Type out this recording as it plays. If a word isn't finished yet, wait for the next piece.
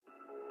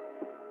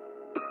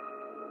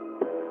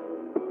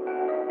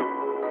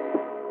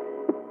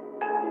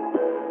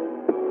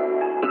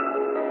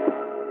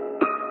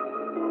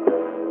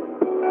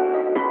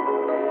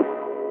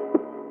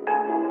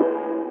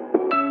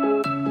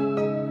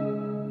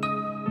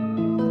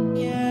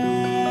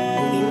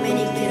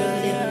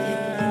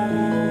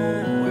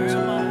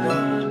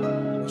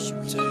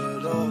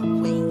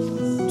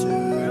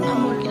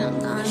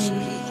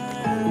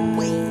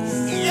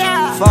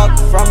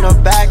from the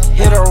back,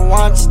 hit her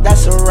once,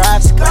 that's a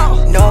rap.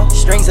 No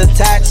strings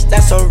attached,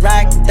 that's a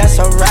rack, that's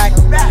a rack.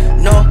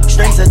 No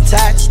strings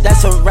attached,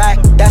 that's a rack,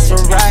 that's a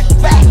rack.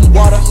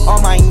 Water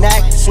on my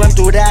neck, swim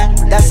through that,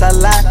 that's a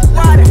lap.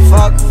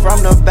 Fuck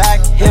from the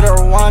back, hit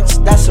her once,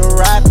 that's a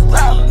rap.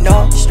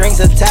 No strings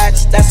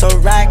attached, that's a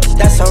rack,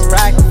 that's a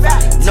rack.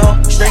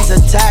 No strings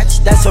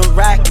attached, that's a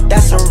rack,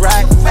 that's a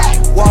rack.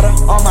 Water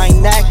on my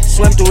neck,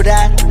 swim through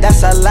that,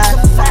 that's a lap.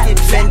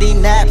 Fendi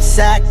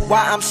knapsack,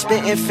 why I'm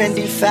spitting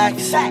Fendi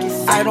facts.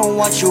 I don't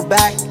want you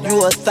back,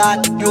 you a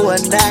thought, you a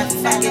nap.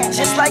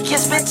 Just like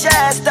his bitch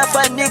ass, stuff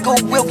a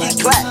nigga will get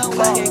clapped.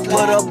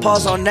 Put a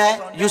pause on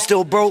that, you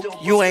still broke,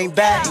 you ain't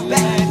back.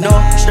 No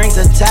strings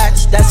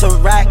attached, that's a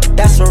rack,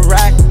 that's a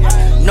rack.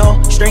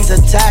 No strings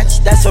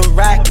attached, that's a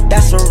rack,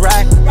 that's a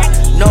rack.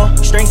 No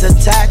strings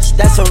attached,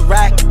 that's a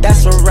rack,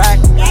 that's a rack.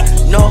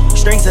 No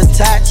strings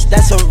attached,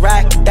 that's a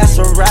rack, that's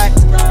a rack.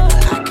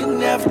 I can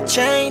never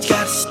change,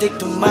 gotta stick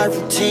to my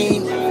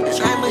routine.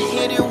 I'ma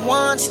hit it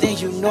once, then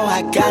you know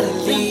I gotta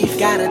leave.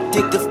 Got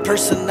addictive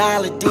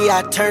personality,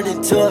 I turned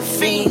into a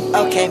fiend.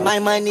 Okay, my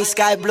money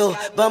sky blue,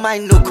 but my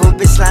new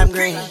coupe is slime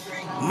green.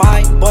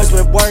 My boys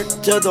with work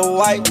till the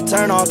white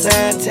turn all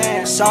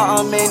tan. Saw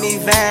a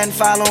minivan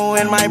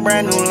following my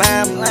brand new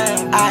lamb.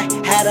 I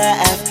had a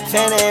F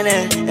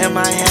fanning in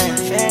my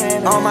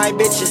hand. All my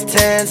bitches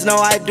tens, no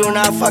I do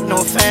not fuck no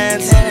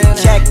fans.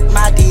 Check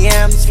my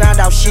DMs, found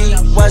out she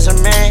was a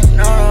man.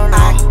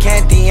 I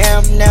can't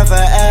DM, never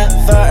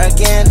ever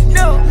again.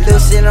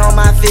 Lucid on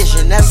my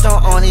vision, that's the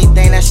only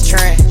thing that's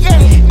trend.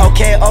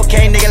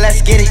 Okay, nigga,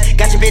 let's get it.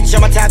 Got your bitch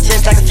on my top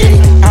chest like a fitty.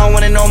 I don't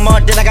want it no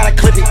more, then I gotta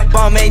clip it.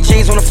 Ball made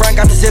jeans on the front,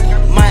 got the zip.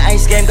 My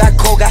ice game got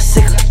cold, got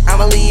sicker. I'm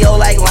a Leo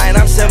like lion,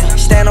 I'm simple.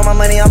 Stand on my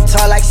money, I'm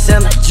tall like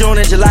Simba. June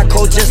and July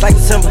cold just like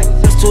December.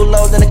 It's too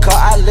low, then the car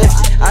I lift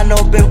it. I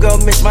know baby girl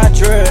miss my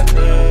drip.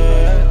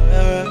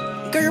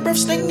 Girl, your breath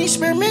stink, need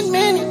spearmint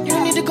minute.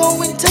 You need to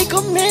go and take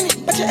a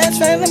minute. But your ass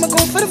fat, I'ma go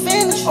for the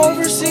finish.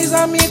 Overseas,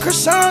 I'm eating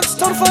croissants.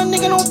 Told the fun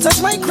nigga don't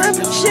touch my crib.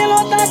 Shit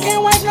like that,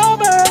 can't wipe no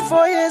bird.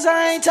 4 years,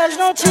 I ain't touched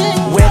no chick.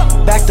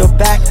 Whip back to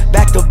back,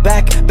 back to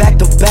back, back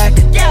to back.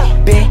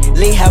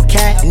 Bentley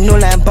Hellcat, new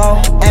Lambo,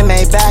 and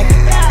Maybach.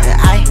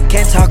 I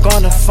can't talk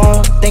on the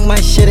phone, think my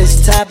shit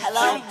is tapped.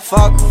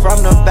 Fuck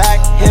from the back,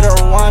 hit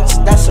her once,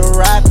 that's a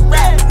rap.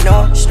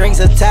 No strings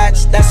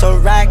attached, that's a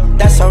rack,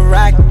 that's a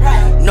rack.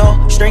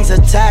 No strings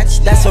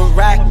attached, that's a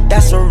rack,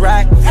 that's a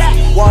rack.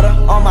 Water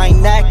on my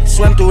neck,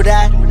 swim through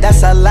that,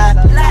 that's a lap.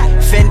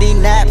 Fendi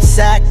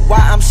knapsack, why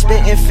I'm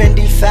spitting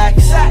Fendi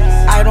facts.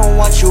 I don't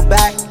want you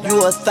back,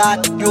 you a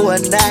thought, you a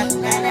nap.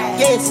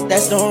 Yes,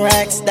 that's no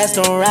racks, that's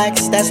no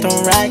racks, that's no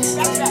racks.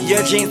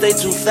 Your jeans, they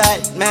too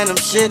fat, man, them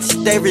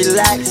shits, they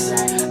relax.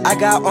 I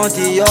got on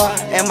Dior,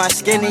 and my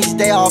skinnies,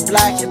 they all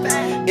black.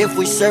 If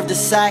we serve the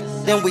sack,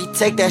 then we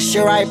take that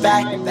shit right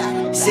back.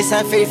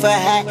 650 for a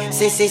hat,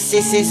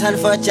 600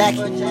 for a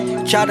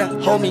jacket. Try to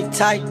hold me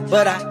tight,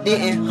 but I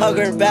didn't hug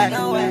her back.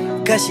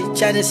 Cause she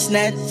tried to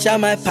snatch out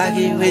my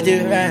pocket with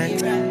the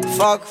rack.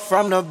 Fuck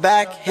from the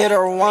back, hit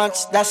her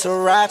once, that's a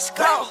rap.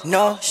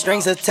 No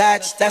strings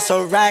attached, that's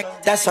a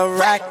rack, that's a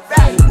rack.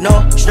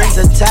 No strings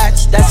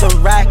attached, that's a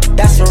rack,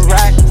 that's a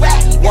rack.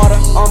 Water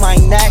on my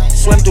neck,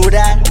 swim through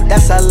that,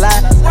 that's a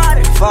lap.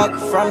 Fuck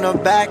from the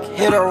back,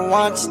 hit her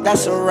once,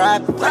 that's a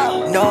rap.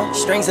 No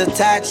strings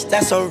attached,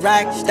 that's a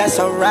rack, that's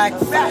a rack.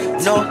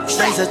 No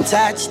strings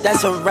attached,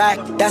 that's a rack,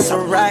 that's a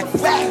rack.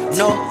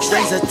 No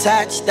strings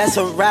attached, that's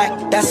a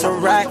rack, that's a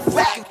rack.